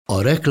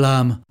A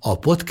reklám a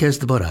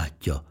podcast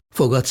barátja.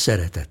 Fogad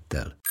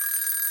szeretettel.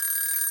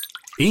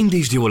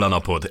 Indítsd jól a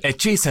napod egy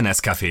csésze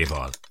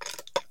Nescaféval.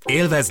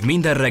 Élvezd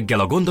minden reggel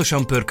a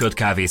gondosan pörkölt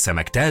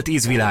kávészemek telt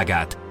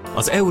ízvilágát,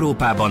 az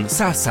Európában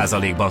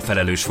 100%-ban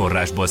felelős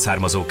forrásból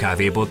származó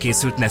kávéból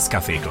készült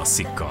Nescafé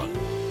klasszikkal.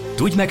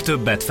 Tudj meg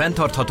többet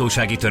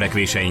fenntarthatósági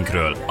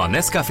törekvéseinkről a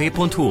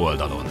nescafé.hu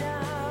oldalon.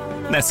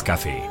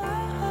 Nescafé.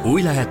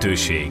 Új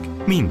lehetőség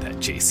minden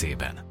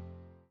csészében.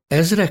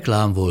 Ez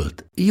reklám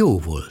volt, jó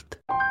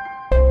volt.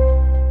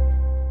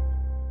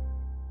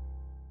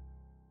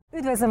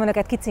 Üdvözlöm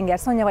Önöket, Kicinger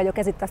Szonya vagyok,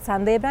 ez itt a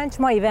Sunday Brunch.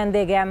 Mai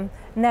vendégem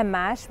nem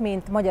más,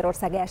 mint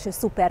Magyarország első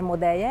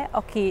szupermodellje,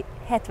 aki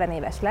 70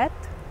 éves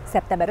lett,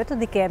 szeptember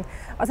 5-én,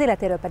 az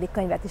életéről pedig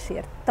könyvet is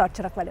írt.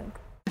 Tartsanak velünk!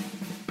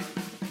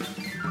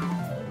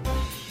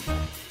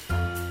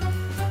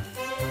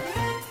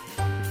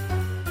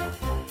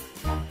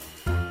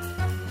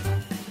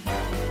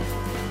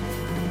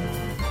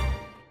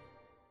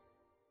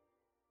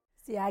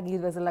 Szia Ági,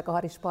 üdvözöllek a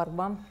Haris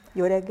Parkban.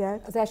 Jó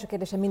reggelt! Az első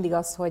kérdésem mindig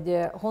az, hogy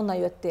honnan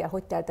jöttél,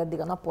 hogy telt eddig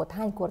a napot,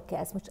 hánykor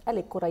kelsz? Most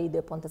elég korai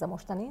időpont ez a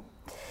mostani.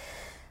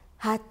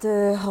 Hát,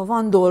 ha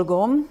van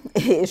dolgom,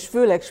 és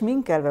főleg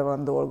sminkelve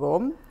van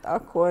dolgom,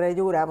 akkor egy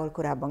órával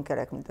korábban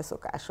kelek, mint a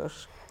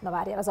szokásos. Na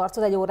várjál, az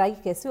arcod egy óráig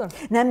készül?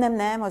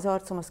 Nem, az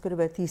arcom az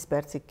körülbelül 10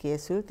 percig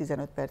készül,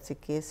 15 percig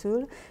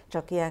készül,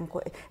 csak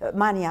ilyenkor,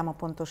 mániám a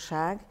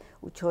pontosság,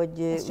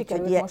 úgyhogy... Ez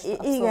sikerült most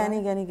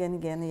abszolválni?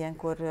 Igen,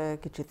 ilyenkor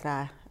kicsit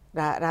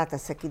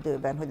ráteszek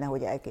időben, hogy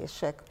nehogy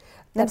elkéssek.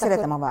 Nem Tehát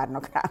szeretem, akkor, ha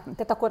várnak rám.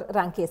 Tehát akkor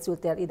ránk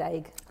készültél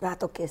idáig?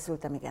 Rátok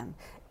készültem, igen.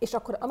 És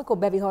akkor, amikor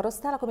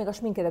beviharoztál, akkor még a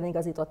sminkeden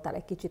igazítottál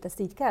egy kicsit, ezt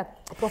így kell?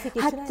 A profik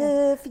így Hát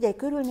figyelj,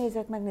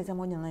 körülnézek, megnézem,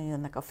 honnan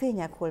jönnek a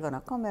fények, hol van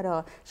a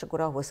kamera, és akkor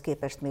ahhoz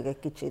képest még egy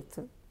kicsit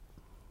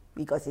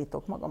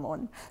igazítok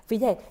magamon.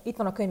 Figyelj, itt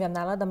van a könyvem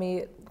nálad,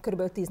 ami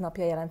körülbelül 10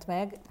 napja jelent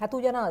meg. Hát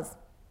ugyanaz?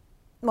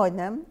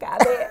 Majdnem.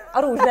 Kb. A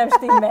rúzs nem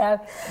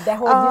stimmel, de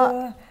hogy...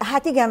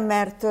 Hát igen,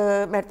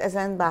 mert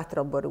ezen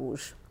bátrabb a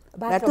rúzs.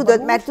 Mert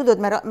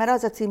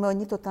az a címe, hogy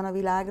Nyitottan a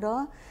világra,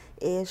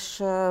 és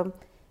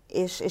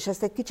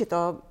ezt egy kicsit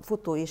a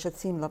fotó és a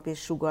címlap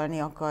is sugallni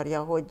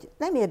akarja, hogy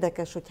nem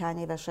érdekes, hogy hány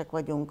évesek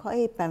vagyunk. Ha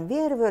éppen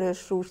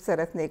vérvörös rúzst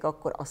szeretnék,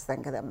 akkor azt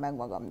engedem meg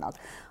magamnak.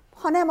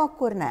 Ha nem,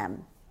 akkor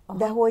nem.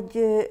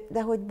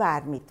 De hogy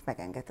bármit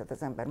megengedhet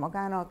az ember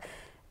magának.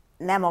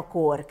 Nem a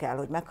kor kell,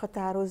 hogy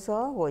meghatározza,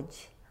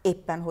 hogy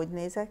éppen hogy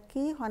nézek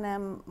ki,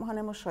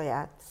 hanem a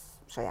saját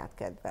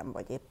kedvem,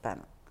 vagy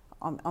éppen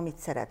amit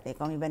szeretnék,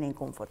 amiben én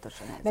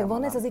komfortosan érzem Meg van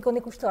magam. ez az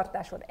ikonikus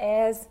tartásod,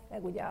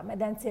 meg ugye a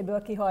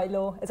medencéből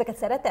kihajló, ezeket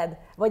szereted?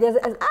 Vagy ez...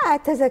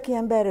 Hát ezek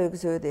ilyen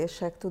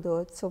berögződések,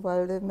 tudod,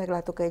 szóval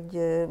meglátok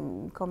egy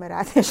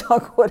kamerát, és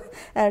akkor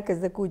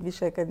elkezdek úgy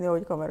viselkedni,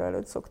 ahogy kamera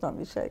előtt szoktam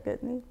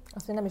viselkedni.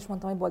 Azt én nem is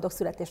mondtam, hogy boldog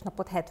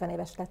születésnapot, 70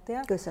 éves lettél.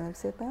 Köszönöm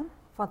szépen.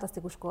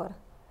 Fantasztikus kor.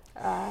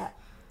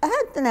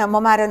 Hát nem, ma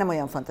már nem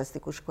olyan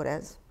fantasztikus kor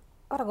ez.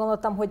 Arra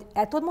gondoltam, hogy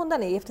el tudod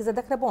mondani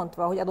évtizedekre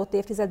bontva, hogy adott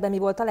évtizedben mi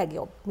volt a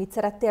legjobb? Mit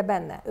szerettél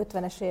benne?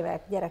 50-es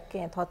évek,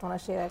 gyerekként,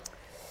 60-as évek?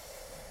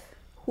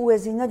 Hú,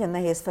 ez így nagyon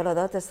nehéz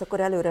feladat, ezt akkor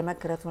előre meg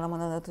kellett volna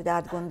mondanod, hogy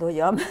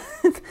átgondoljam.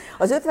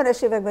 Az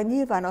 50-es években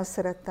nyilván azt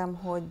szerettem,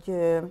 hogy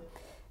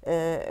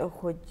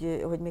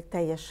még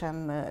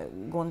teljesen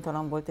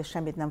gondtalan volt, és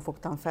semmit nem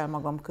fogtam fel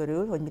magam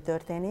körül, hogy mi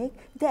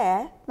történik,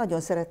 de nagyon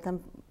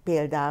szerettem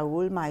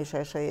például május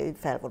 1-i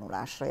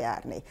felvonulásra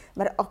járni.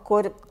 Mert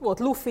akkor... Volt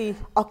lufi,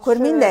 akkor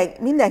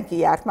mindenki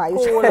járt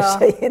május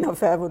 1-én a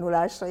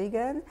felvonulásra,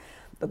 igen.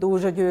 A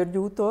Dózsa György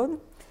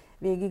úton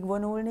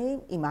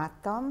végigvonulni,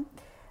 imádtam.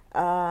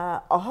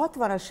 A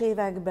 60-as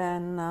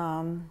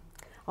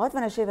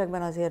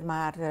években azért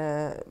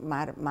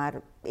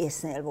már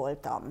észnél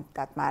voltam,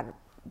 tehát már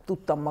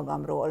tudtam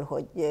magamról,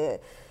 hogy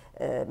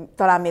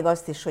talán még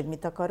azt is, hogy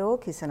mit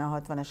akarok, hiszen a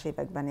 60-as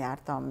években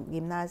jártam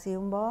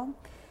gimnáziumba.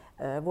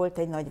 Volt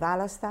egy nagy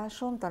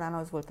választásom, talán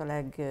az volt a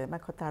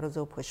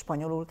legmeghatározóbb, hogy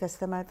spanyolul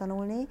kezdtem el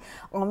tanulni,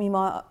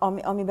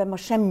 amiben ma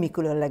semmi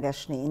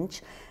különleges nincs,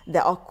 de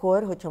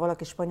akkor, hogyha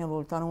valaki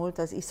spanyolul tanult,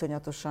 az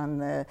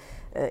iszonyatosan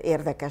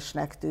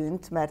érdekesnek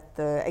tűnt, mert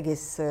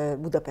egész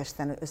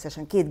Budapesten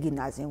összesen 2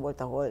 gimnázium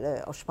volt, ahol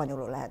a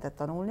spanyolul lehetett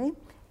tanulni.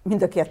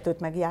 Mind a 2-t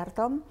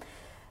megjártam,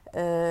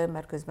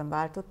 mert közben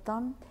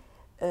váltottam.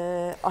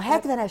 A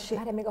 70-es...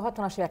 Várj, még a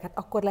 60-as évek, hát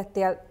akkor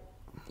lettél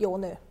jó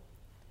nő.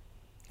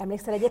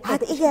 Emlékszel egyébként?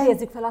 Hát és igen.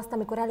 Kérdezzük fel azt,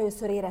 amikor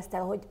először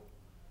éreztel, hogy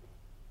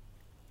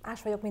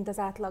más vagyok, mint az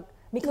átlag.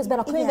 Miközben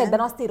a könyvedben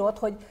azt írod,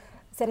 hogy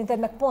szerinted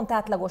meg pont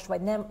átlagos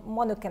vagy, nem,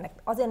 ma nőknek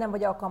azért nem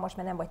vagy alkalmas,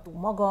 mert nem vagy túl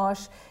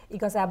magas,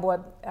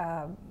 igazából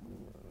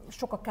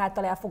sokak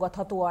által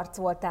elfogadható arc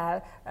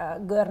voltál,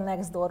 girl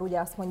next door, ugye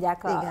azt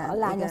mondják, a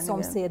lány a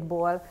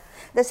szomszédból. Igen.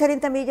 De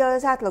szerintem így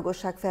az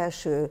átlagosság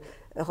felső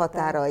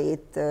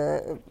határait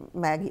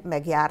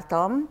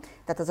megjártam.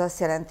 Tehát az azt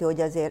jelenti,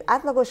 hogy azért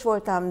átlagos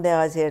voltam, de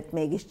azért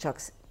mégiscsak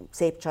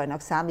szép csajnak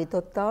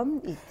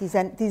számítottam, így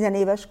 10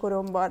 éves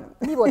koromban.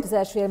 Mi volt az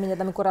első élményed,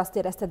 amikor azt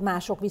érezted,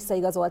 mások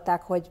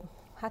visszaigazolták, hogy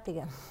hát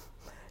igen,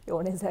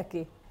 jól nézel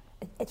ki?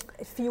 egy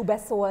fiú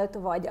beszólt,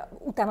 vagy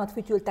utánad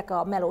fütyültek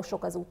a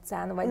melósok az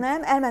utcán? Vagy...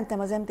 Nem, elmentem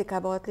az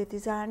MTK-ba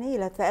atlétizálni,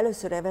 illetve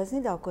először evezni,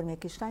 de akkor még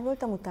kislány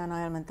voltam, utána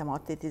elmentem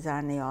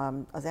atlétizálni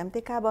az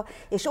MTK-ba,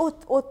 és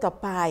ott a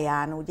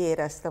pályán úgy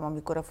éreztem,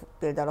 amikor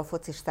például a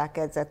focisták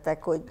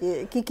edzettek,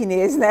 hogy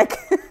kinéznek,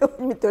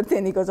 hogy mi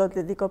történik az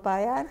atlétika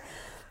pályán,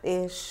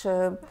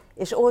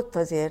 és ott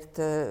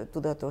azért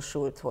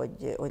tudatosult,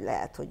 hogy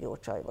lehet, hogy jó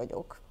csaj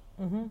vagyok.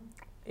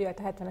 Jöhet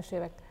a 70-es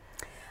évek.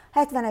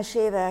 70-es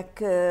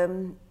évek,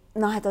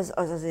 na hát az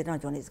azért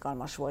nagyon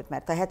izgalmas volt,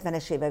 mert a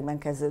 70-es években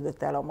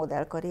kezdődött el a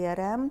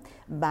modellkarrierem,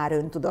 bár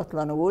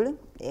öntudatlanul,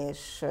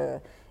 és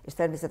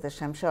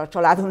természetesen se a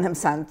családom nem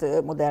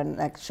szánt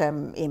modellnek,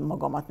 sem én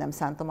magamat nem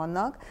szántam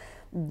annak,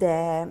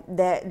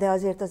 de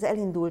azért az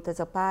elindult ez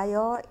a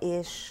pálya,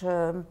 és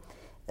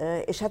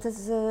hát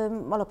ez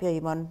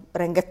alapjaiban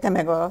rengette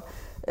meg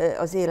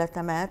az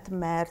életemet,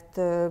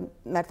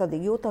 mert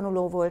addig jó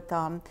tanuló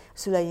voltam, a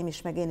szüleim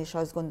is, meg én is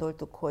azt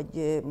gondoltuk,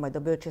 hogy majd a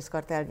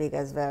bölcsészkart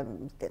elvégezve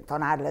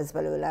tanár lesz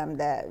belőlem,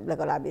 de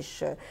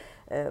legalábbis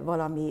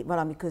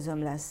valami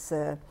közöm lesz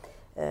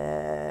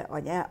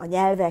a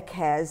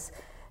nyelvekhez.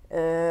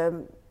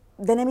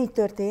 De nem így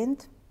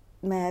történt,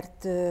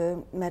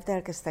 mert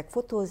elkezdtek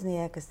fotózni,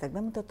 elkezdtek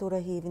bemutatóra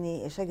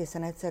hívni, és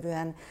egészen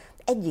egyszerűen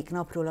egyik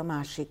napról a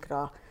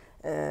másikra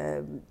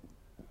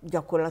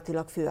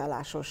gyakorlatilag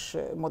főállásos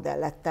modell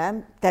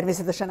lettem.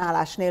 Természetesen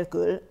állás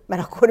nélkül,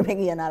 mert akkor még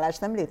ilyen állás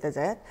nem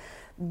létezett,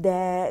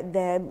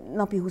 de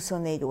napi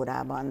 24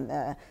 órában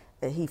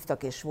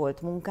hívtak és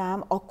volt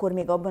munkám. Akkor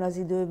még abban az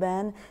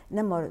időben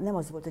nem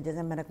az volt, hogy az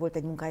embernek volt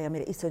egy munkája,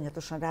 amire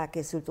iszonyatosan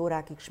rákészült,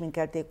 órákig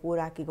sminkelték,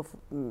 órákig a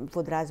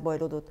fodrász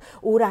bajlódott,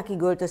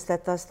 órákig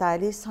öltöztette a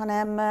stylist,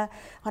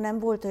 hanem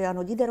volt olyan,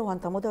 hogy ide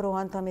rohantam, oda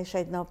rohantam, és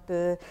egy nap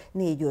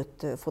 4-5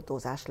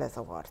 fotózást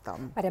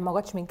lezavartam. Várjál,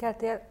 magad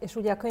sminkeltél, és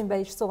ugye a könyvben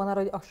is szó van arra,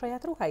 hogy a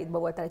saját ruháidba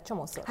voltál egy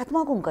csomószor. Hát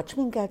magunkat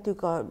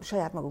sminkeltük,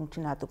 saját magunk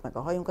csináltuk meg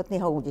a hajunkat,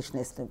 néha úgy is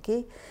néztünk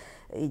ki,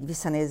 így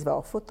visszanézve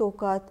a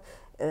fotókat.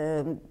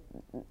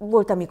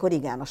 Volt, amikor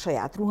igen, a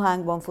saját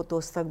ruhánkban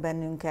fotóztak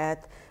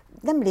bennünket,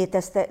 nem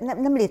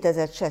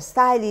létezett se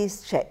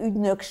stylist, se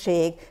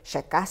ügynökség,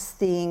 se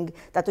casting,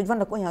 tehát hogy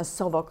vannak olyan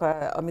szavak,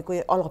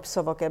 amikor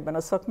alapszavak ebben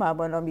a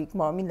szakmában, amik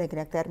ma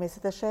mindenkinek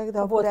természetesek,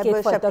 de volt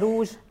kétfajta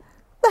rúzs.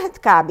 Hát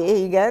kb.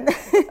 Igen,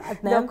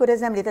 hát de akkor ez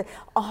nem létezett.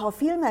 Ha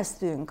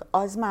filmeztünk,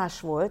 az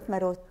más volt,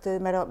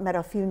 mert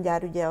a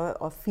filmgyár, ugye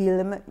a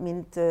film,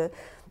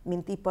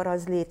 mint ipar,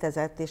 az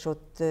létezett, és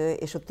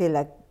ott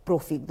tényleg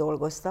profik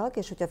dolgoztak,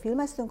 és hogyha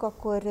filmeztünk,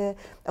 akkor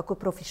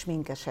profi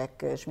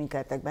sminkesek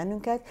sminkeltek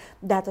bennünket,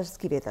 de hát az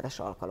kivételes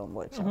alkalom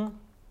volt csak.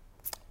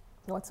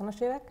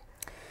 80-as évek?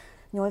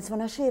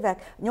 80-as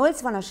évek?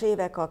 80-as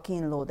évek a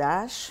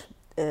kínlódás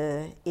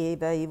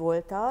évei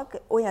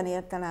voltak, olyan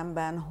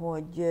értelemben,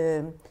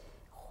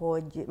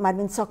 hogy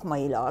mármint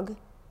szakmailag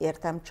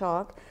értem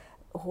csak,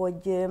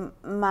 hogy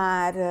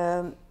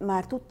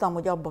már tudtam,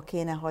 hogy abba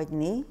kéne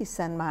hagyni,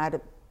 hiszen már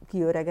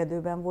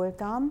kiöregedőben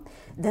voltam,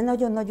 de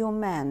nagyon-nagyon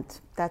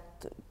ment.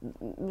 Tehát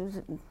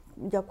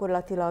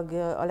gyakorlatilag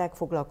a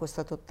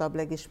legfoglalkoztatottabb,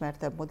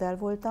 legismertebb modell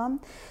voltam,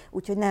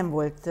 úgyhogy nem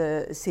volt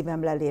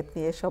szívem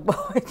lelépni és abba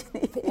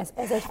hagyni.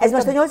 Ez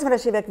most a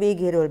 80-as évek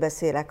végéről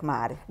beszélek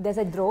már. De ez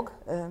egy drog?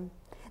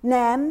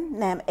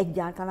 Nem,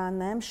 egyáltalán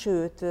nem,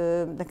 sőt,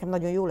 nekem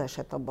nagyon jól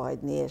esett abba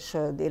hagyni, és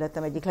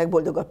életem egyik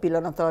legboldogabb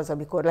pillanata az,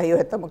 amikor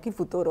lejöttem a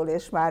kifutóról,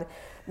 és már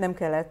nem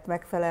kellett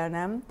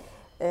megfelelnem,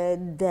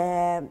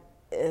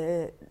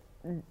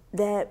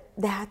 de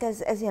hát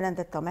ez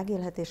jelentette a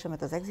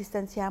megélhetésemet, az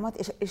egzisztenciámat,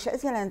 és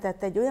ez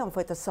jelentette egy olyan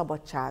fajta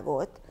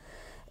szabadságot,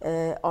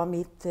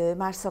 amit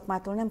más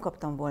szakmától nem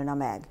kaptam volna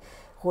meg.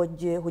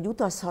 Hogy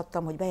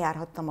utazhattam, hogy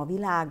bejárhattam a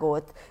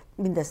világot,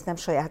 mindezt nem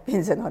saját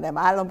pénzen, hanem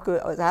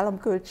az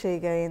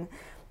államköltségein.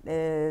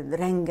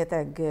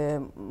 Rengeteg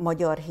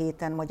magyar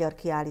héten, magyar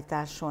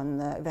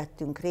kiállításon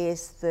vettünk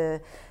részt,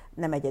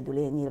 nem egyedül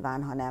én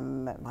nyilván,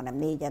 hanem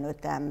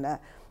 4-5-en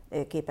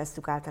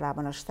képeztük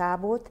általában a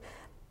stábot.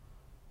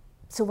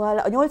 Szóval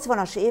a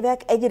 80-as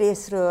évek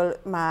egyrészről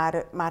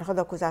már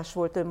hadakozás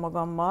volt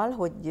önmagammal,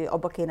 hogy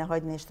abba kéne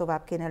hagyni, és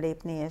tovább kéne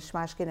lépni, és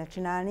más kéne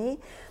csinálni.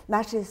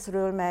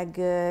 Másrészről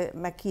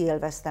meg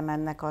kiélveztem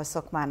ennek a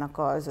szakmának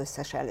az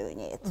összes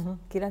előnyét.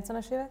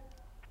 90-es évek?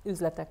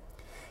 Üzletek?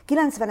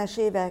 90-es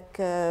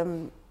évek,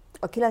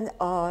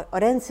 a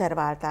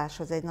rendszerváltás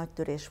az egy nagy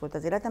törés volt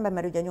az életemben,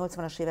 mert ugye a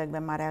 80-as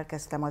években már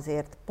elkezdtem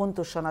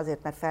pontosan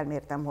azért, mert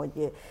felmértem,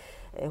 hogy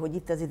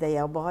itt az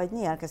ideje abba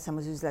hagyni, elkezdtem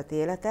az üzleti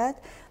életet.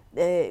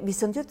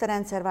 Viszont jött a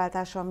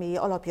rendszerváltás, ami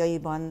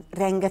alapjaiban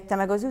rengette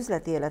meg az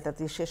üzleti életet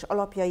is, és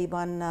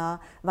alapjaiban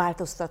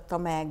változtatta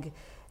meg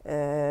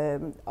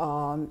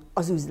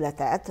az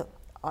üzletet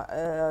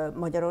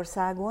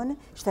Magyarországon,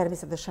 és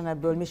természetesen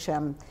ebből mi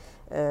sem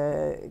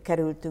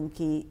kerültünk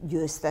ki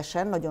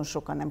győztesen, nagyon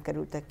sokan nem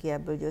kerültek ki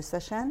ebből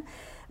győztesen.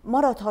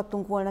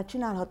 Maradhattunk volna,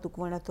 csinálhattuk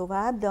volna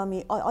tovább, de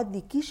ami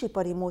addig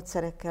kisipari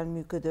módszerekkel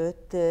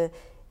működött,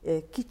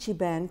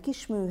 kicsiben,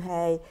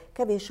 kisműhely,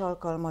 kevés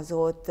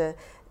alkalmazott,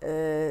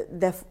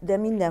 de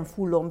minden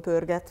fullon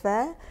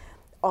pörgetve,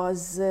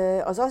 az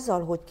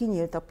azzal, hogy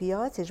kinyílt a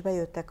piac, és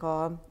bejöttek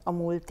a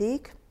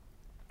multik,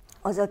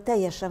 azzal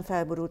teljesen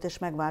felborult és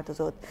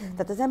megváltozott.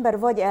 Tehát az ember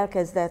vagy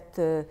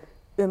elkezdett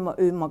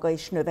önmaga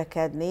is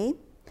növekedni,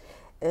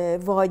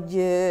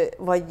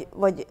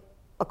 vagy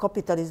a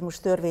kapitalizmus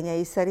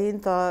törvényei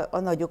szerint a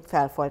nagyok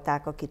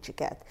felfalták a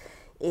kicsiket.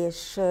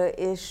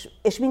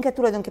 És minket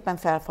tulajdonképpen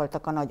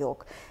felfaltak a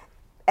nagyok.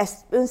 Ezt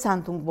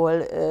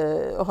önszántunkból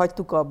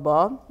hagytuk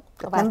abba.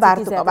 Nem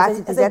vártuk a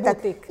Váci 10.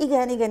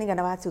 Igen,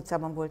 a Váci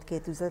utcában volt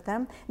 2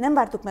 üzletem. Nem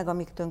vártuk meg,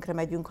 amíg tönkre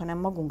megyünk, hanem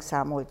magunk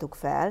számoltuk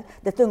fel,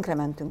 de tönkre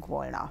mentünk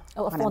volna.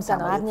 A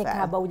Fontana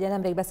árnyékában, ugye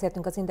nemrég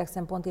beszéltünk az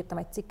Indexen, pont írtam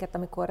egy cikket,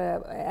 amikor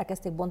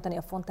elkezdték bontani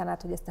a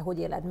Fontanát, hogy ezt te hogy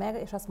éled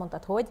meg, és azt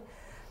mondtad, hogy?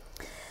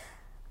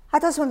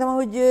 Hát azt mondtam,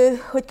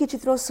 hogy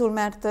kicsit rosszul,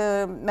 mert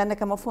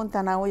nekem a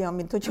Fontana olyan,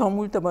 mint hogyha a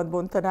múltamat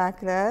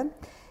bontanák le,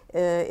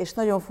 és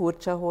nagyon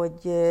furcsa,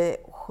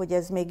 hogy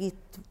ez még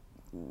itt,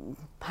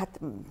 hát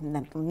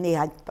nem tudom,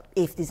 néhány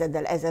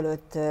évtizeddel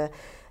ezelőtt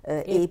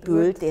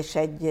épült, és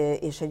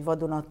egy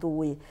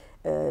vadonatúj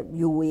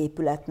jó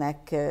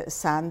épületnek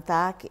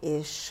szánták,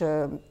 és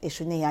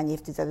hogy néhány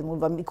évtized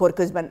múlva, mikor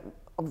közben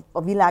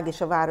a világ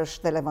és a város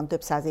tele van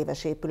több 100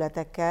 éves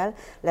épületekkel,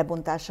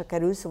 lebontásra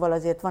kerül, szóval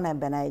azért van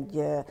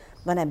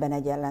ebben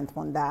egy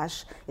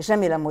ellentmondás, és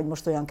remélem, hogy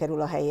most olyan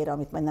kerül a helyére,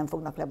 amit majd nem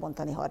fognak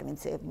lebontani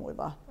 30 év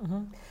múlva.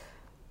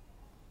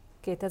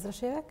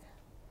 2000-es évek?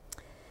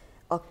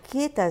 A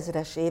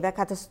 2000-es évek,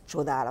 hát az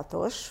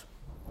csodálatos.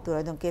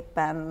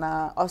 Tulajdonképpen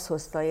az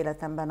hozta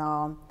életemben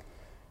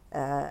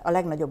a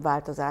legnagyobb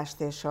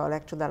változást és a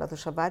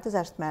legcsodálatosabb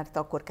változást, mert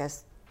akkor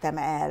kezdtem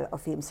el a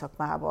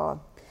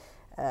filmszakmába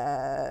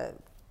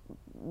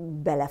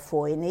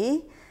belefolyni.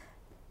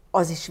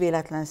 Az is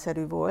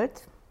véletlenszerű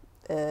volt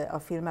a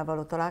filmmel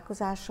való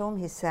találkozásom,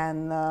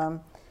 hiszen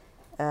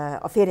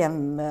a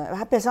férjem,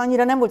 hát persze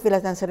annyira nem volt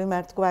véletlenszerű,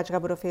 mert Kovács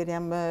Gábor a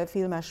férjem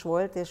filmes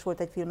volt, és volt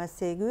egy filmes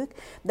cégük,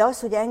 de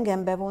az, hogy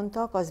engem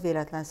bevontak, az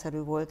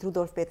véletlenszerű volt.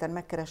 Rudolf Péter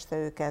megkereste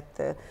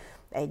őket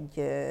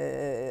egy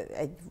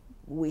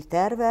új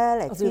tervvel,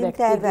 egy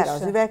filmtervvel,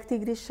 az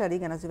Üvegtigrissel,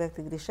 igen, az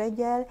Üvegtigris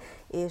 1-jel,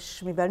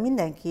 és mivel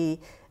mindenki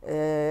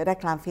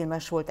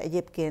reklámfilmes volt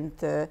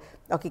egyébként,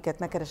 akiket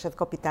megkeresett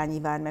Kapitány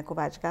Iván, meg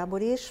Kovács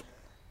Gábor is,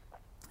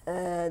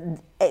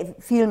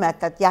 filmet,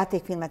 tehát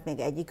játékfilmet még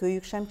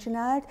egyikőjük sem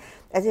csinált,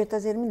 ezért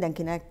azért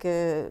mindenkinek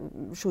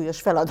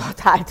súlyos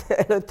feladat állt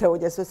előtte,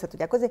 hogy ezt össze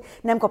tudják hozni.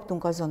 Nem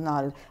kaptunk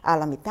azonnal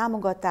állami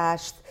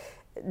támogatást,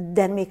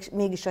 de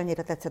mégis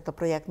annyira tetszett a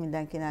projekt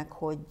mindenkinek,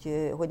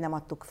 hogy nem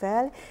adtuk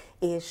fel,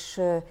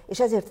 és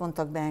ezért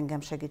vontak be engem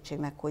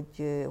segítségnek,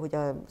 hogy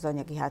az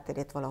anyagi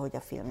hátterét valahogy a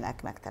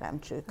filmnek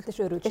megteremtsük. Hát és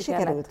őrült és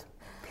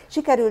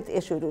sikerült,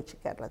 és őrült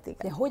siker lett, igen.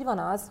 De hogy van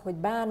az, hogy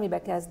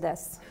bármibe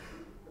kezdesz,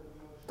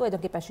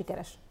 tulajdonképpen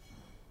sikeres?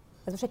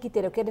 Ez most egy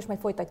kitérő kérdés, majd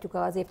folytatjuk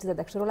az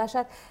évtizedek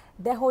sorolását,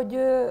 de hogy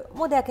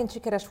modellként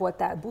sikeres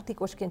voltál,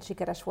 butikosként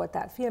sikeres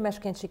voltál,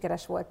 filmesként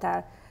sikeres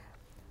voltál,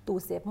 túl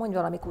szép, mondj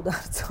valami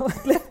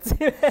kudarcot, légy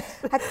szíves.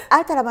 Hát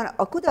általában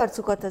a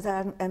kudarcokat az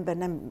ember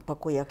nem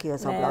pakolja ki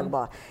az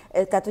ablakba.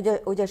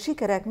 Tehát, hogy a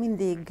sikerek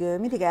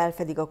mindig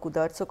elfedik a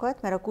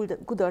kudarcokat, mert a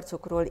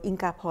kudarcokról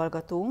inkább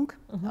hallgatunk,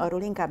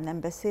 arról inkább nem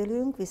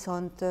beszélünk,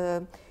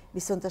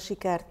 viszont a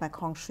sikert meg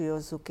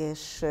hangsúlyozzuk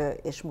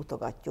és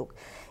mutogatjuk.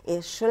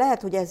 És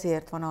lehet, hogy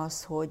ezért van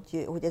az,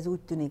 hogy ez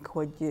úgy tűnik,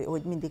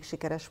 hogy mindig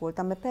sikeres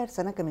voltam, mert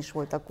persze nekem is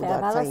voltak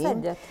kudarcaim. Elválasz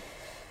egyet?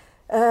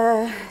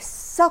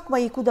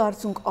 Szakmai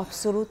kudarcunk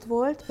abszolút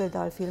volt,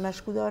 például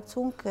filmes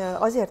kudarcunk.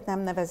 Azért nem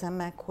nevezem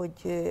meg,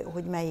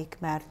 hogy melyik,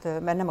 mert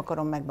nem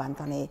akarom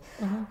megbántani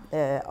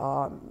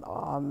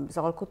az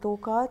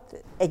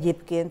alkotókat.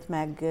 Egyébként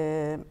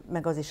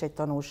meg az is egy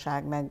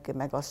tanulság,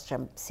 meg azt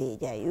sem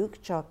szégyeljük,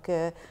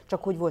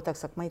 csak hogy voltak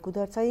szakmai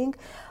kudarcaink.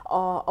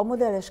 A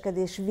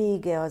modelleskedés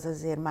vége az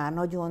azért már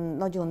nagyon,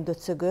 nagyon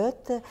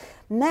döcögött,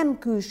 nem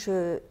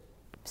külső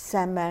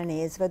szemmel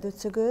nézve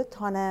döcögött,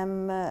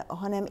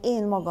 hanem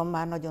én magam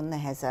már nagyon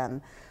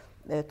nehezen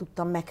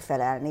tudtam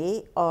megfelelni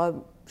a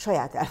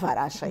saját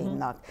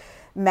elvárásaimnak.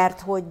 Mert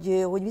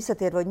hogy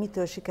visszatérve, hogy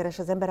mitől sikeres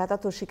az ember, hát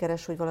attól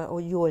sikeres,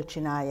 hogy jól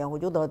csinálja,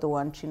 hogy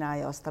odaadóan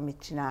csinálja azt,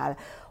 amit csinál,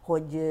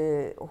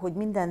 hogy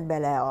mindent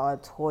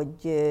belead,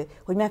 hogy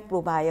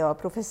megpróbálja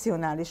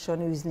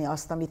professzionálisan űzni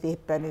azt, amit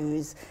éppen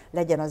űz,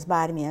 legyen az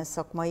bármilyen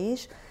szakma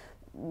is,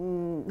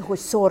 hogy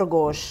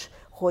szorgos,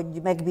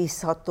 hogy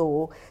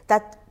megbízható.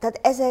 Tehát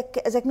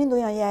ezek mind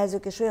olyan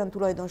jelzők és olyan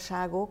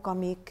tulajdonságok,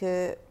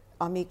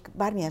 amik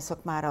bármilyen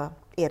szakmára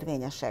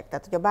érvényesek.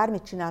 Tehát, hogyha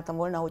bármit csináltam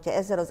volna, hogyha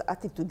ezzel az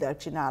attitűddel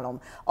csinálom,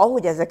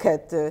 ahogy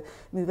ezeket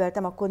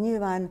műveltem, akkor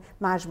nyilván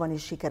másban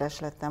is sikeres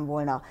lettem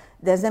volna.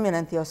 De ez nem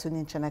jelenti azt, hogy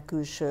nincsenek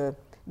külső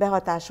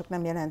behatások,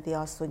 nem jelenti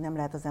azt, hogy nem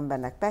lehet az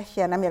embernek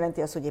pehje, nem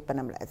jelenti azt, hogy éppen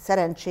nem lehet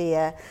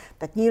szerencséje.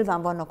 Tehát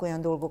nyilván vannak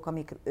olyan dolgok,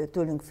 amik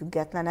tőlünk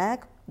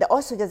függetlenek, de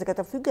az, hogy ezeket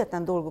a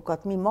független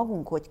dolgokat mi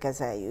magunk hogy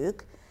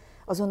kezeljük,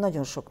 azon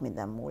nagyon sok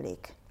minden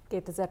múlik.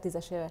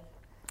 2010-es évek?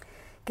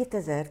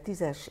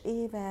 2010-es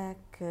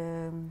évek,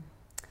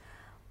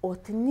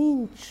 ott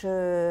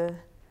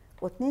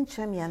nincs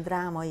semmilyen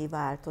drámai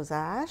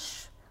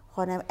változás,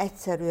 hanem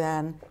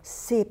egyszerűen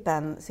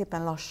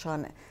szépen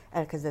lassan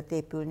elkezdett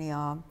épülni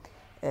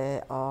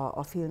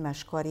a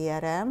filmes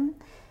karrierem,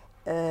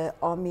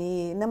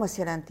 ami nem azt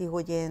jelenti,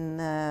 hogy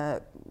én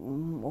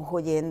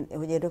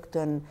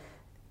rögtön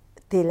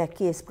tényleg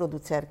kész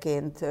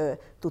producerként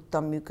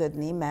tudtam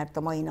működni, mert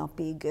a mai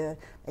napig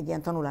egy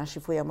ilyen tanulási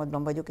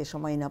folyamatban vagyok, és a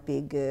mai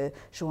napig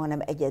soha nem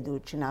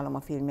egyedül csinálom a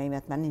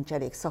filmjeimet, mert nincs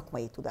elég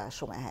szakmai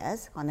tudásom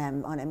ehhez,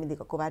 hanem mindig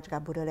a Kovács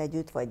Gáborral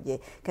együtt, vagy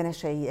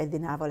Kenesei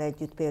Edinával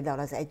együtt, például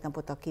az Egy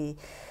napot,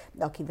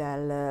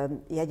 akivel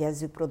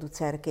jegyezzük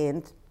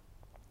producerként.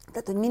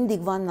 Tehát, hogy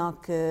mindig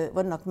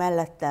vannak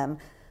mellettem,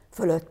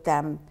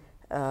 fölöttem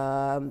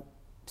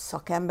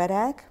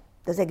szakemberek,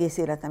 de az egész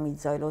életem így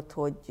zajlott,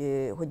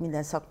 hogy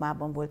minden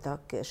szakmában voltak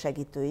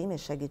segítőim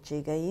és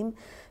segítségeim.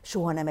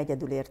 Soha nem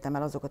egyedül értem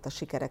el azokat a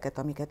sikereket,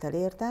 amiket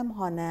elértem,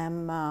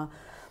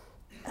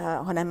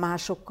 hanem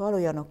másokkal,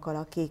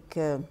 olyanokkal,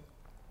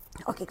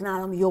 akik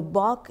nálam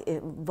jobbak,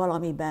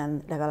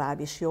 valamiben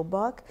legalábbis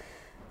jobbak.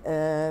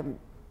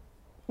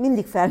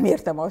 Mindig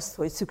felmértem azt,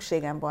 hogy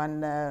szükségem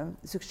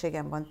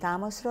van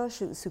támaszra,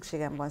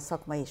 szükségem van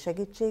szakmai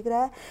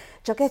segítségre,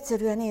 csak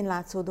egyszerűen én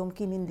látszódom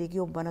ki mindig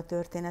jobban a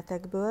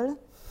történetekből,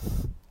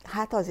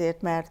 hát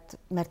azért, mert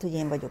hogy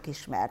én vagyok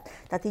ismert.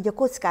 Tehát így a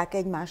kockák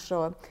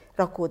egymásra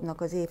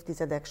rakódnak az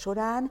évtizedek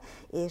során,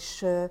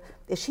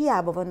 és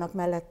hiába vannak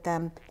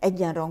mellettem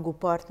egyenrangú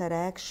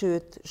partnerek,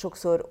 sőt,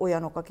 sokszor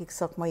olyanok, akik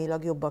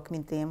szakmailag jobbak,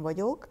 mint én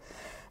vagyok.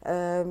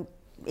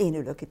 Én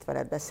ülök itt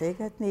veled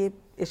beszélgetni,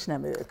 és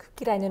nem ők.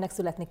 Királynőnek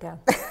születni kell.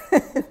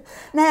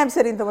 Nem,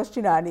 szerintem azt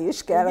csinálni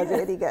is kell,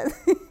 azért igen.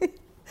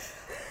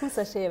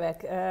 20-as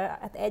évek,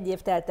 hát egy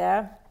év telt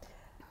el,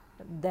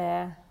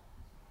 de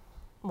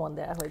mondd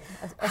el, hogy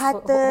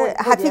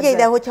Hát figyelj,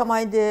 de hogyha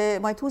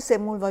majd 20 év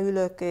múlva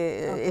ülök,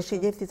 és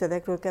így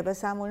évtizedekről kell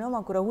beszámolnom,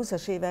 akkor a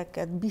 20-as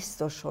éveket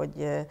biztos,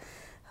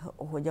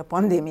 hogy a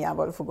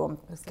pandémiával fogom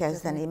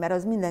kezdeni, mert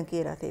az mindenki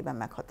életében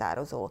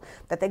meghatározó.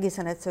 Tehát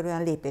egészen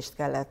egyszerűen lépést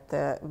kellett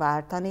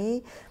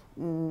váltani,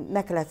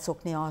 meg kellett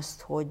szokni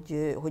azt,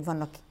 hogy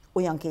vannak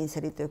olyan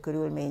kényszerítő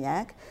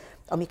körülmények,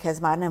 amikhez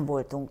már nem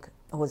voltunk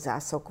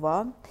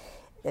hozzászokva,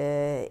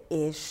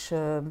 és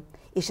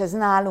ez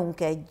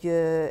nálunk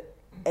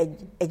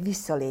egy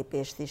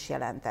visszalépést is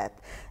jelentett.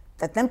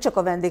 Tehát nem csak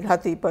a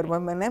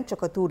vendéglátóiparban, meg nem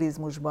csak a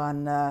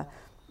turizmusban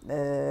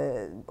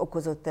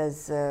okozott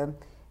ez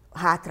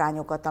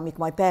hátrányokat, amik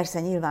majd persze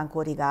nyilván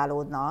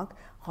korrigálódnak,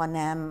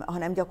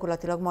 hanem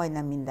gyakorlatilag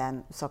majdnem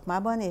minden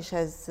szakmában, és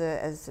ez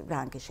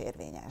ránk is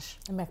érvényes.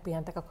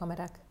 Megpihentek a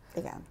kamerák.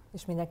 Igen.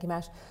 És mindenki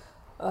más.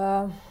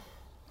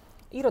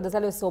 Írod az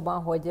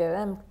előszóban, hogy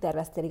nem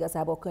terveztél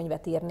igazából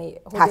könyvet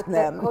írni.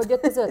 Hogy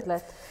jött az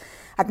ötlet?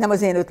 Hát nem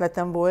az én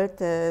ötletem volt,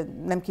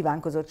 nem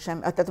kívánkozott sem.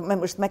 Tehát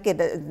most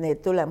megkérdeznéd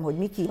tőlem, hogy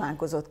mi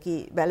kívánkozott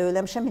ki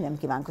belőlem, semmi nem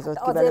kívánkozott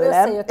ki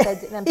belőlem. Azért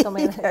összejött egy, nem tudom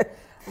én,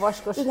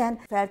 vaskos. Igen,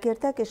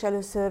 felkértek, és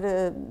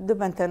először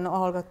döbbenten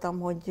hallgattam,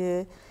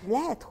 hogy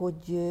lehet,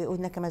 hogy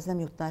nekem ez nem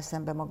jutna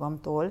eszembe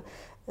magamtól,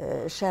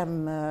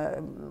 sem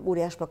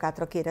óriás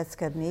plakátra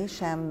kéreckedni,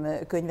 sem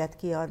könyvet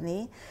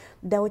kiadni,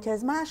 de hogyha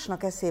ez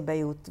másnak eszébe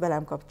jut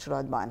velem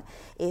kapcsolatban,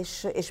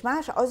 és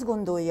más azt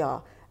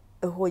gondolja,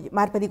 hogy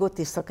már pedig ott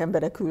is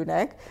szakemberek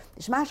ülnek,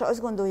 és más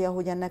azt gondolja,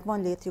 hogy ennek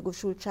van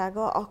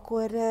létjogosultsága,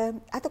 akkor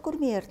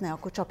miért ne,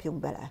 akkor csapjunk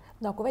bele.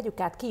 Na akkor vegyük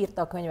át, ki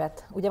írta a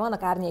könyvet? Ugye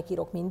vannak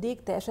árnyékírók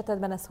mindig, te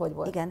esetedben ez hogy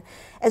volt? Igen,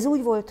 ez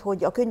úgy volt,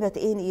 hogy a könyvet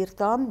én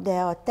írtam, de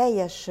a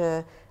teljes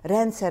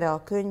rendszere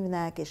a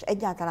könyvnek, és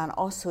egyáltalán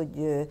az,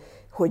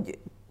 hogy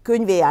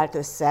könyvé állt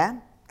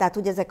össze, tehát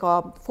hogy ezek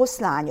a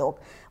foszlányok,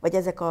 vagy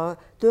ezek a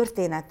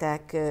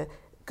történetek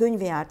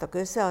könyvé álltak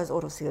össze, az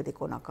Orosz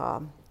Ildikónak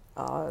a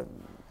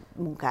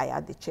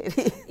munkáját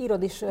dicséri.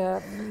 Írod is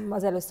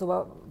az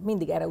előszóban,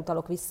 mindig erre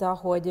utalok vissza,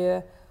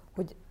 hogy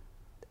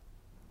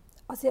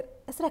azért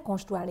ezt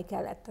rekonstruálni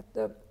kellett.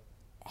 Tehát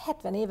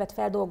 70 évet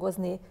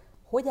feldolgozni,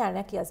 hogy áll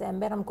neki az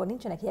ember, amikor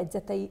nincsenek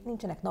jegyzetei,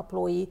 nincsenek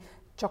naplói,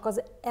 csak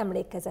az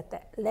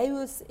emlékezete.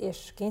 Leülsz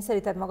és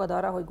kényszeríted magad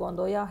arra, hogy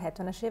gondolja a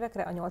 70-es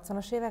évekre, a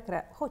 80-as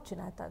évekre. Hogy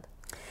csináltad?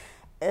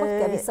 Hogy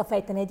kell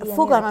visszafejteni egy ilyen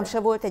Fogalmam életet? se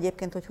volt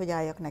egyébként, hogy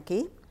álljak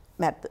neki.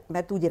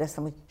 Mert úgy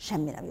éreztem, hogy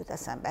semmi nem jut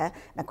eszembe,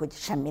 meg hogy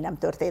semmi nem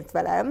történt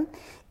velem,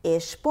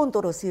 és pont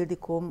Orosz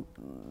Ildikó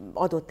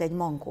adott egy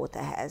mankót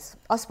ehhez.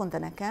 Azt mondta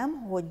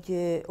nekem,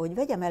 hogy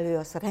vegyem elő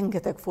azt a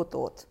rengeteg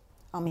fotót,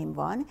 amin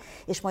van,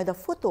 és majd a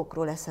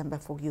fotókról eszembe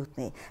fog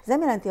jutni. Ez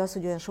nem jelenti azt,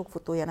 hogy olyan sok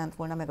fotó jelent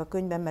volna meg a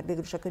könyvben, mert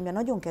végül is a könyvben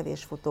nagyon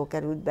kevés fotó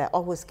került be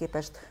ahhoz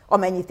képest,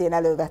 amennyit én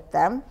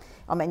elővettem,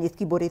 amennyit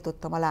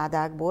kiborítottam a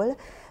ládákból,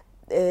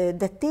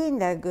 de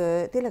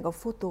tényleg a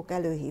fotók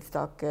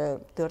előhívtak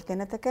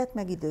történeteket,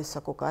 meg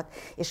időszakokat.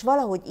 És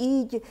valahogy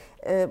így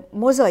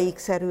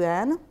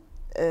mozaikszerűen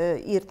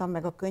írtam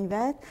meg a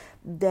könyvet,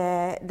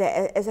 de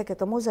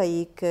ezeket a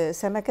mozaik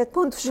szemeket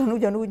pontosan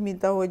ugyanúgy,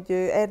 mint ahogy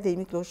Erdély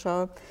Miklós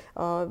a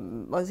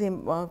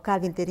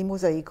Kálvin téri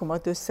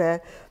mozaikomat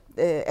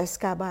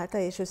eszkábálta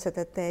és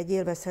összetette egy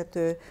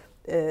élvezhető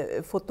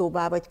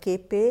fotóvá vagy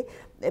képé.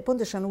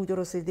 Pontosan úgy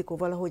Orosz Ildikó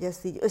valahogy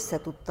ezt így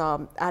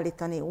összetudta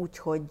állítani úgy,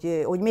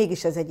 hogy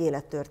mégis ez egy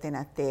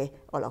élettörténetté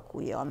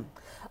alakuljon.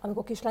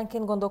 Amikor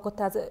kislányként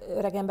gondolkodtál az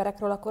öreg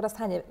emberekről, akkor azt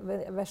hány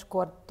éves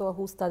kortól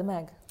húztad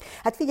meg?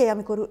 Hát figyelj,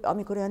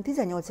 amikor olyan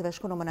 18 éves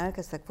koromban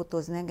elkezdtek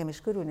fotózni engem,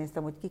 és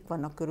körülnéztem, hogy kik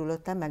vannak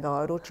körülöttem, meg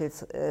a Rothschild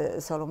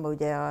szalomba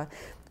ugye a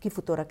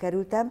kifutóra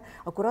kerültem,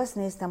 akkor azt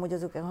néztem, hogy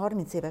azok a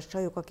 30 éves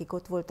csajok, akik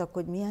ott voltak,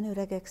 hogy milyen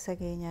öregek,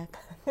 szegények.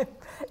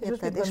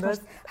 Érted? És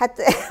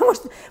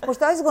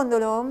most azt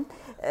gondolom,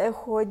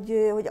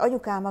 hogy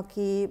anyukám,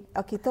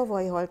 aki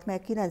tavaly halt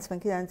meg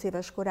 99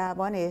 éves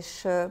korában,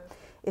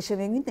 és én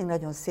még mindig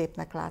nagyon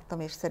szépnek láttam,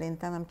 és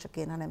szerintem nem csak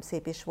én, hanem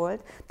szép is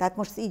volt. Tehát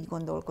most így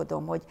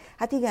gondolkodom, hogy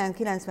hát igen,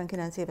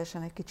 99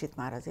 évesen egy kicsit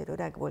már azért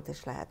öreg volt,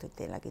 és lehet, hogy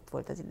tényleg itt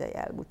volt az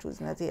ideje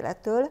elbúcsúzni az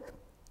élettől,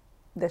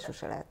 de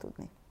sose lehet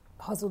tudni.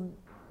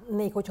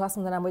 Hazudnék, hogyha azt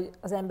mondanám, hogy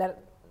az ember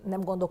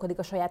nem gondolkodik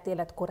a saját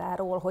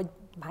életkoráról, hogy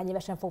hány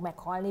évesen fog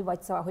meghalni,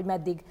 vagy szóval, hogy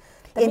meddig.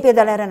 Én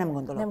például erre nem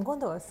gondolok. Nem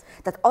gondolsz?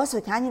 Tehát az,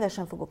 hogy hány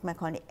évesen fogok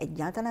meghalni,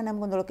 egyáltalán nem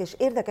gondolok, és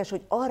érdekes,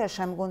 hogy arra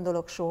sem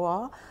gondolok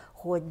soha,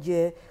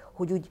 hogy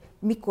úgy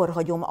mikor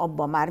hagyom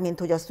abba már, mint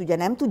hogy azt ugye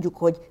nem tudjuk,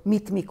 hogy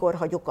mikor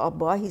hagyok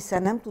abba,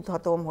 hiszen nem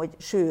tudhatom, hogy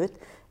sőt,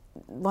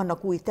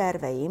 vannak új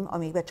terveim,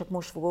 amikbe csak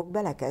most fogok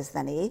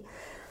belekezdeni.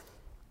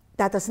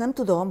 Tehát azt nem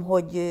tudom,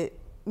 hogy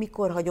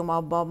mikor hagyom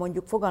abba,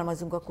 mondjuk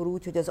fogalmazunk akkor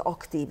úgy, hogy az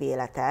aktív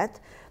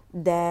életet,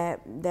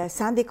 de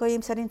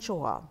szándékaim szerint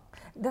soha.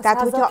 De tehát,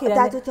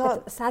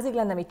 hogyha 100-ig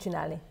lenne mit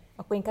csinálni,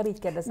 akkor inkább így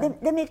kérdezem.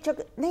 De még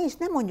csak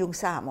nem mondjunk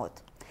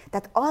számot.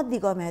 Tehát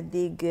addig,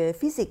 ameddig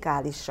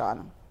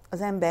fizikálisan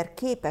az ember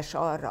képes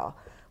arra,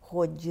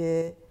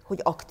 hogy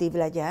aktív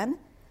legyen,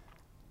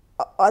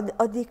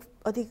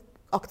 addig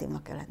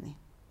aktívnak kell lenni.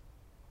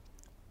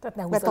 Tehát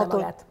ne húzza le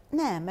magát.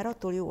 Nem, mert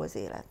attól jó az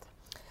élet.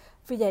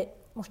 Figyelj,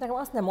 most nekem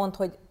azt nem mondd,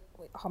 hogy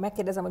ha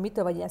megkérdezem, hogy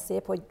mitől vagy ilyen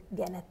szép, hogy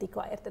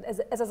genetika,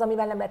 érted? Ez az,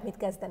 amivel nem lehet mit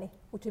kezdeni.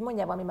 Úgyhogy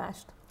mondjál valami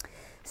mást.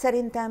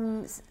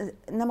 Szerintem,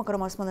 nem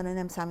akarom azt mondani, hogy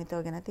nem számít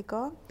a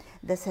genetika,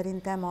 de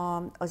szerintem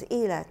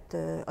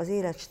az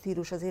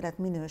életstílus, az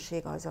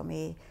életminőség az,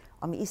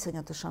 ami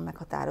iszonyatosan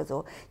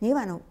meghatározó.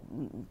 Nyilván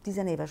 10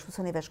 éves, 20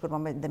 éves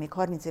korban, de még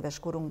 30 éves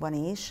korunkban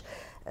is,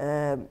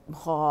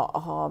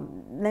 ha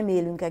nem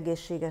élünk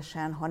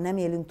egészségesen, ha nem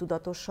élünk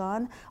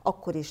tudatosan,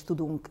 akkor is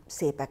tudunk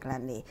szépek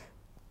lenni,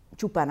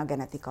 csupán a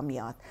genetika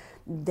miatt.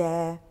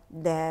 De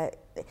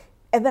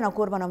ebben a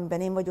korban,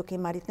 amiben én vagyok, én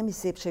már itt nem is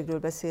szépségről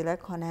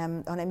beszélek,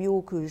 hanem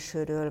jó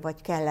külsőről,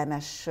 vagy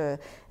kellemes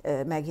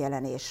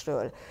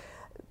megjelenésről.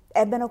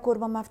 Ebben a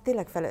korban már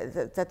tényleg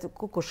tehát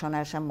kokosan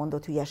el sem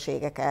mondott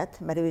hülyeségeket,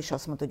 mert ő is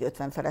azt mondta, hogy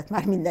 50 felett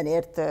már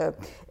mindenért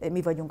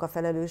mi vagyunk a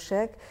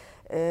felelősek,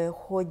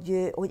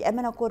 hogy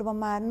ebben a korban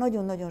már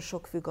nagyon-nagyon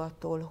sok függ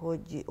attól,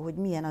 hogy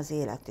milyen az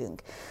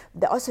életünk.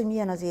 De az, hogy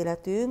milyen az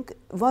életünk,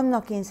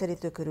 vannak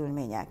kényszerítő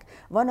körülmények.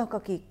 Vannak,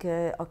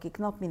 akik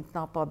nap mint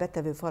nap a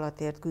betevő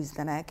falatért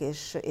küzdenek,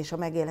 és a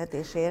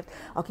megélhetésért,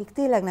 akik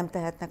tényleg nem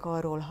tehetnek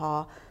arról,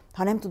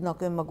 ha nem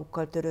tudnak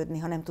önmagukkal törődni,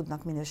 ha nem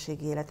tudnak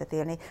minőségi életet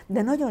élni.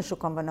 De nagyon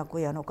sokan vannak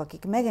olyanok,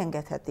 akik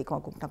megengedhetik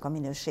maguknak a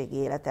minőségi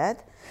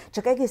életet,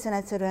 csak egészen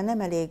egyszerűen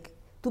nem elég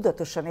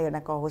tudatosan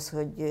élnek ahhoz,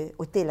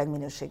 hogy tényleg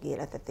minőségi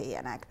életet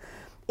éljenek.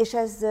 És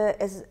ez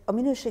a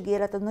minőségi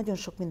élet az nagyon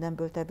sok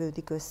mindenből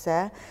tevődik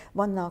össze.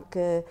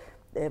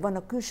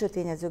 Vannak külső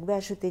tényezők,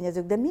 belső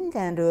tényezők, de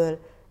mindenről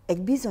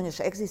egy bizonyos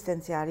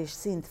egzisztenciális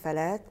szint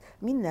felett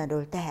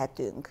mindenről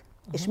tehetünk,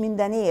 és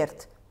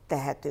mindenért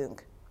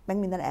tehetünk. Meg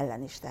minden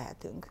ellen is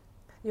tehetünk.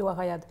 Jó a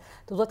hajad.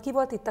 Tudod, ki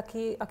volt itt,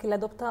 aki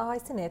ledobta a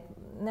hajszínét?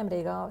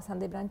 Nemrég a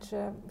Sunday Branch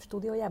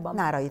stúdiójában?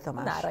 Nárai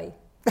Tamás. Nárai.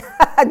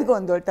 Hát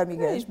gondoltam,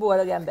 igen. Ő is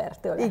boldog ember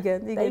tőle.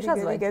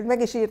 Igen.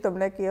 Meg is írtam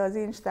neki az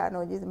Instán,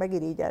 hogy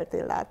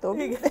megirigyeltél, látom.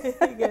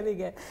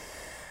 Igen.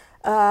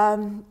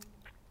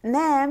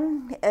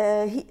 Nem,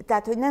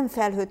 tehát hogy nem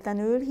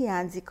felhőtlenül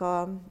hiányzik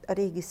a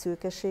régi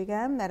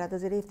szőkeségem, mert hát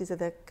azért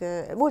évtizedek,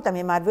 voltam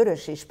én már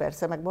vörös is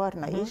persze, meg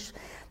barna is,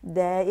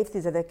 de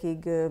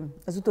évtizedekig,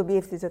 az utóbbi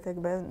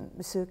évtizedekben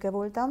szőke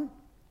voltam,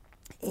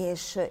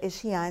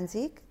 és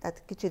hiányzik,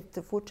 tehát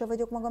kicsit furcsa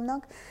vagyok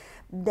magamnak,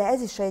 de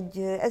ez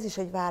is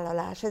egy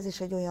vállalás, ez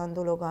is egy olyan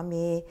dolog,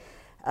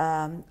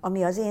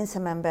 ami az én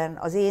szememben,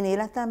 az én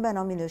életemben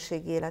a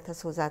minőségi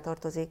élethez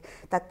hozzátartozik.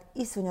 Tehát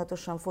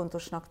iszonyatosan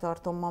fontosnak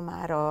tartom ma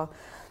már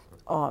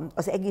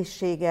az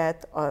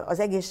egészséget, az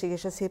egészség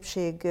és a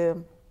szépség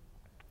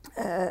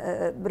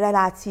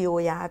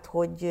relációját,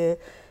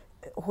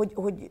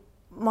 hogy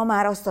ma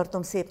már azt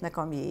tartom szépnek,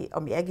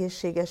 ami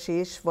egészséges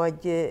is,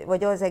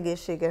 vagy az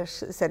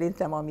egészséges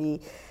szerintem, ami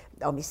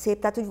szép.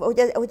 Tehát,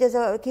 hogy ez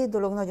a két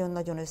dolog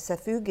nagyon-nagyon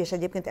összefügg, és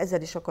egyébként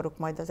ezzel is akarok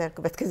majd az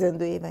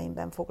elkövetkezendő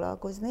éveimben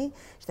foglalkozni,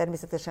 és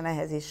természetesen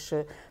ehhez is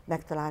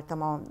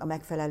megtaláltam a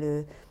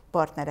megfelelő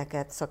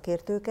partnereket,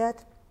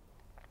 szakértőket.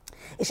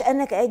 És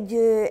ennek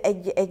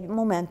egy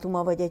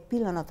momentuma, vagy egy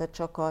pillanata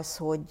csak az,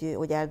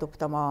 hogy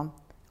eldobtam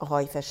a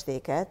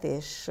hajfestéket,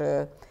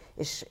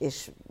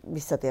 és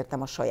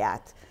visszatértem a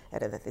saját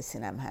eredeti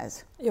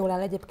színemhez. Jól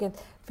áll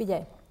egyébként.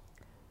 Figyelj,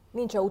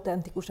 nincs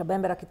autentikusabb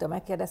ember, akitől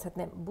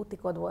megkérdezhetném,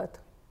 butikod volt,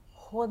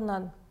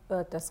 honnan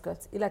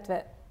öltözködsz,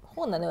 illetve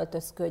honnan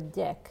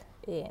öltözködjek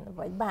én,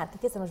 vagy bárki,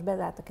 hiszen most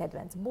bezárt a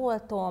kedvenc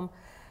boltom,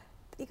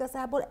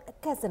 igazából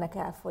kezdenek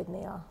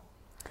elfogyni a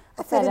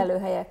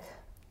felelőhelyek.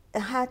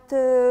 Hát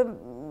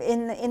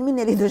én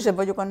minél idősebb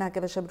vagyok, annál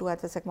kevesebb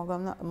ruhát veszek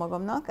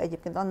magamnak.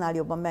 Egyébként annál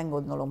jobban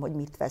meggondolom, hogy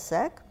mit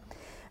veszek,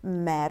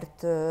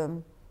 mert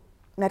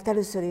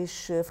először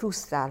is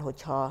frusztrál,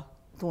 hogyha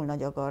túl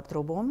nagy a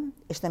gardróbom,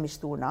 és nem is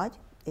túl nagy,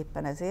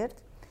 éppen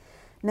ezért.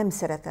 Nem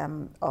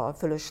szeretem a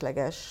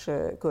fölösleges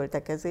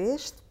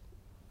költekezést.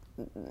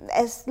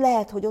 Ez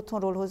lehet, hogy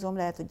otthonról hozom,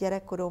 lehet, hogy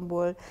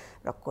gyerekkoromból,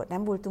 akkor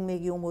nem voltunk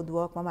még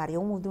jómódúak, ma már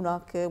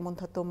jómódúnak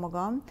mondhatom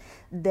magam,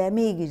 de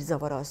mégis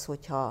zavar az,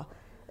 hogyha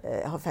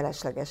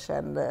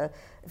feleslegesen,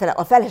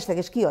 a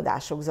felesleges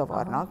kiadások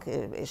zavarnak,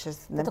 és ez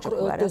nem tehát csak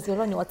akkor öltözöl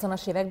a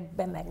 80-as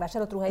években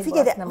megvásárolt ruháidból?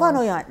 Figyelj, de van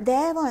olyan,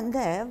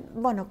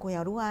 vannak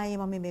olyan ruháim,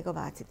 ami még a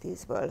Váci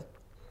 10-ből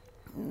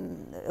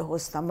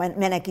hoztam,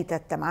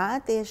 menekítettem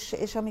át,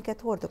 és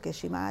amiket hordok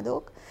és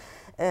imádok.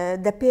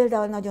 De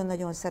például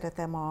nagyon-nagyon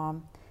szeretem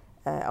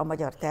a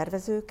magyar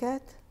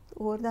tervezőket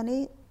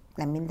hordani,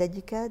 nem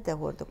mindegyiket, de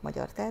hordok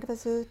magyar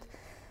tervezőt.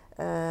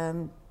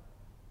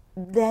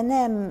 De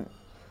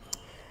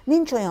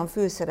nincs olyan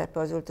főszerepe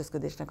az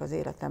öltözködésnek az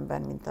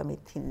életemben, mint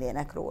amit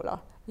hinnének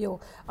róla. Jó.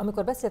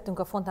 Amikor beszéltünk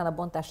a fontána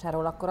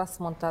bontásáról, akkor azt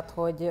mondtad,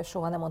 hogy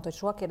soha nem mondtad, hogy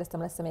soha, kérdeztem,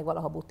 lesz-e még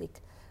valaha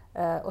butik.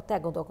 Ott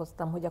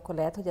elgondolkoztam, hogy akkor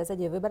lehet, hogy ez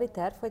egy jövőbeli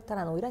terv, hogy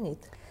talán újra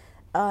nyit?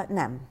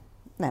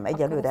 Nem,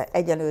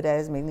 egyelőre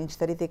ez még nincs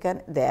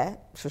terítéken, de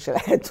sose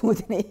lehet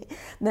tudni.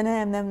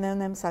 De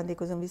nem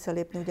szándékozom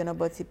visszalépni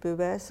ugyanabba a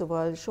cipőbe,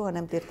 szóval soha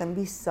nem tértem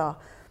vissza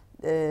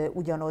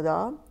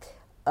ugyanoda,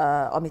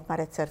 amit már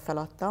egyszer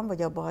feladtam,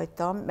 vagy abba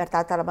hagytam, mert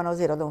általában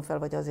azért adom fel,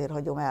 vagy azért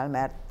hagyom el,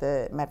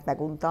 mert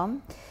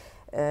meguntam.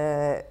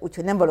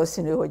 Úgyhogy nem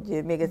valószínű,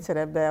 hogy még egyszer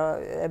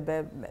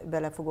ebbe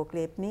bele fogok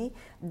lépni,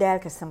 de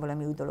elkezdtem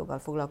valami új dologgal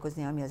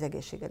foglalkozni, ami az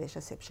egészséggel és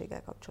a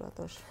szépséggel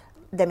kapcsolatos.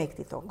 De még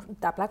titok.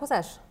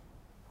 Táplálkozás?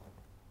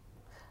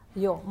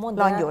 Jó, mondd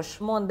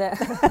el.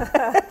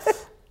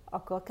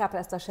 Akkor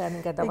kápráztass el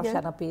minket a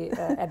vasárnapi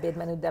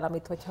ebédmenüddel,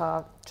 amit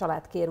hogyha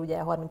család kér, ugye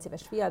 30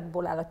 éves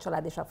fiatból áll a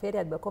család és a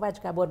férjedből, Kovács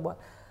Gáborból.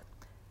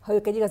 Ha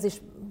ők egy igazi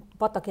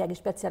patakjági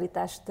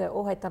specialitást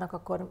óhajtanak,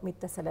 akkor mit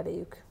teszel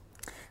eléjük?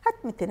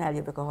 Hát én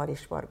eljövök a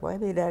Harisparkba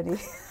ebédelni,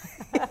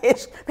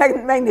 és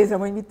megnézem,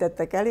 hogy mit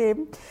tettek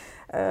elém.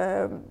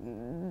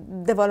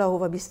 De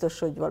valahova biztos,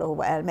 hogy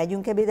valahova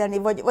elmegyünk ebédelni,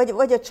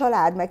 vagy a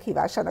család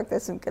meghívásának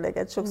teszünk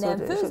eleget sokszor.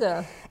 Nem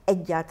főzöl?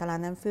 Egyáltalán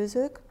nem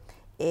főzök,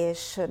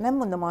 és nem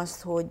mondom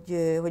azt,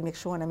 hogy még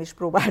soha nem is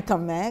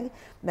próbáltam meg,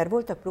 mert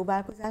voltak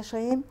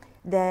próbálkozásaim,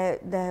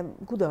 de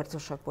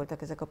kudarcosak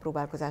voltak ezek a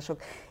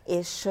próbálkozások.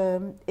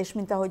 És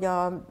mint ahogy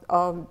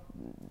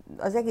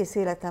az egész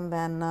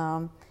életemben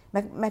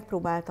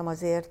megpróbáltam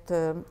azért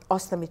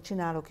azt, amit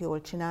csinálok,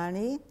 jól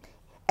csinálni,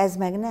 ez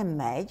meg nem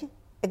megy,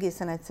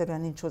 egészen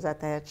egyszerűen nincs hozzá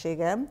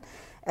tehetségem,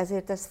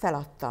 ezért ezt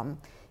feladtam.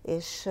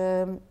 És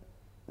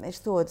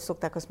tudod,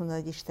 szokták azt mondani,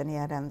 hogy Isten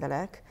ilyen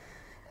rendelek.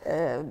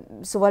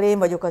 Szóval én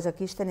vagyok az,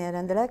 aki Isten ilyen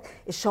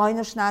rendelek, és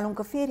sajnos nálunk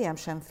a férjem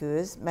sem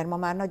főz, mert ma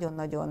már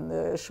nagyon-nagyon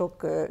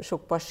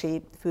sok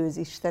pasi főz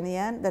Isten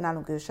ilyen, de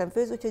nálunk ő sem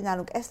főz, úgyhogy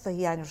nálunk ezt a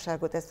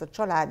hiányosságot, ezt a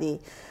családi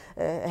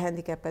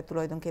handicapet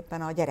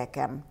tulajdonképpen a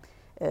gyerekem,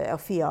 a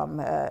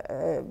fiam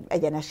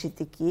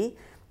egyenesíti ki,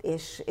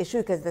 és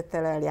ő kezdett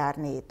el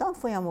eljárni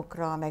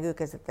tanfolyamokra, meg ő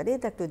kezdett el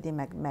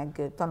érdeklődni,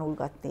 meg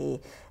tanulgatni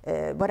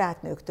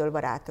barátnőktől,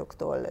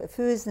 barátoktól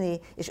főzni,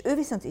 és ő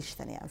viszont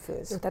Isten ilyen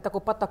főz. Jó, tehát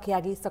akkor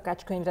patakjági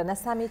szakácskönyvre ne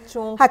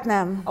számítsunk. Hát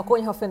nem. A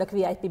konyhafőnök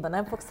VIP-ban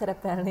nem fog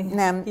szerepelni.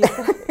 Nem.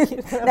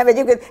 Nem,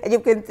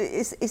 egyébként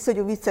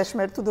iszonyú vicces,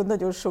 mert tudod,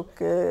 nagyon sok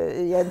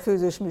ilyen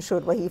főzős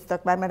műsorba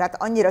hívtak már, mert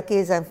hát annyira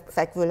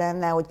kézenfekvő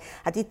lenne, hogy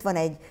hát itt van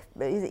egy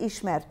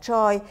ismert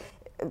csaj,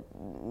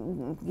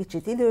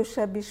 kicsit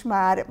idősebb is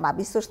már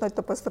biztos nagy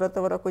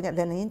tapasztalata van a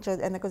konyhában, de nincs,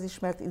 ennek az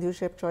ismert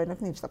idősebb csajnak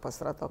nincs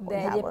tapasztalata a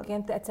konyhában. De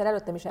egyébként egyszer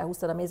előttem is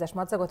elhúztad a mézes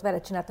madzagot,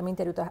 veled csináltam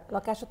interjút a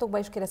lakásotokba,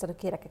 és kérdezted, hogy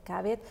kérek-e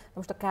kávét. De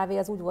most a kávé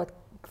az úgy volt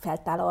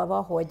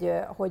feltálalva,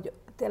 hogy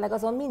tényleg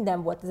azon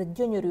minden volt, ez egy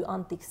gyönyörű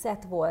antik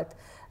szett volt,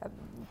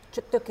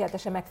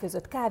 tökéletesen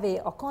megfőzött kávé,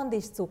 a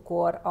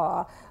kandiscukor,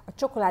 a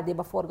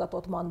csokoládéba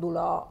forgatott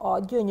mandula, a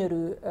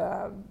gyönyörű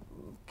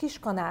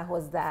kiskanál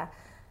hozzá.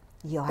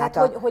 Ja,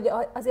 tehát, hogy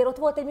azért ott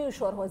volt egy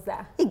műsor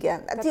hozzá.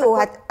 Igen, hát jó,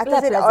 hát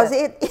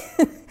azért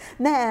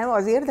nem,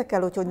 az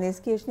érdekel, hogy néz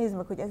ki, és nézd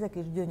meg, hogy ezek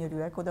is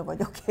gyönyörűek, oda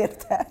vagyok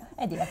érte.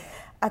 Egyébként.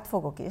 Hát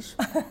fogok is,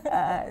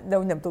 de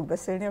úgy nem tudok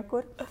beszélni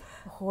akkor.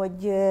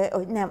 Hogy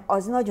nem,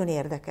 az nagyon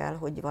érdekel,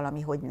 hogy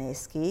valami hogy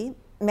néz ki,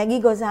 meg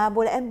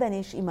igazából ebben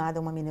is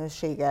imádom a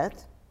minőséget,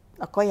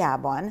 a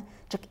kajában,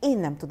 csak én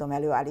nem tudom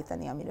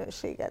előállítani a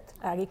minőséget.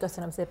 Ági,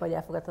 köszönöm szépen, hogy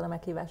elfogadtad a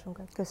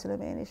meghívásunkat.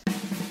 Köszönöm én is.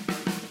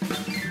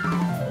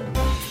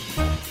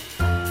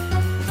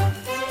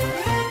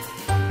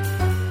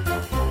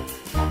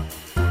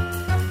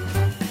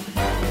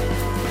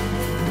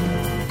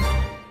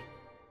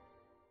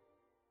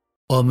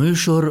 A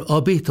műsor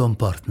a Béton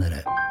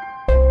partnere.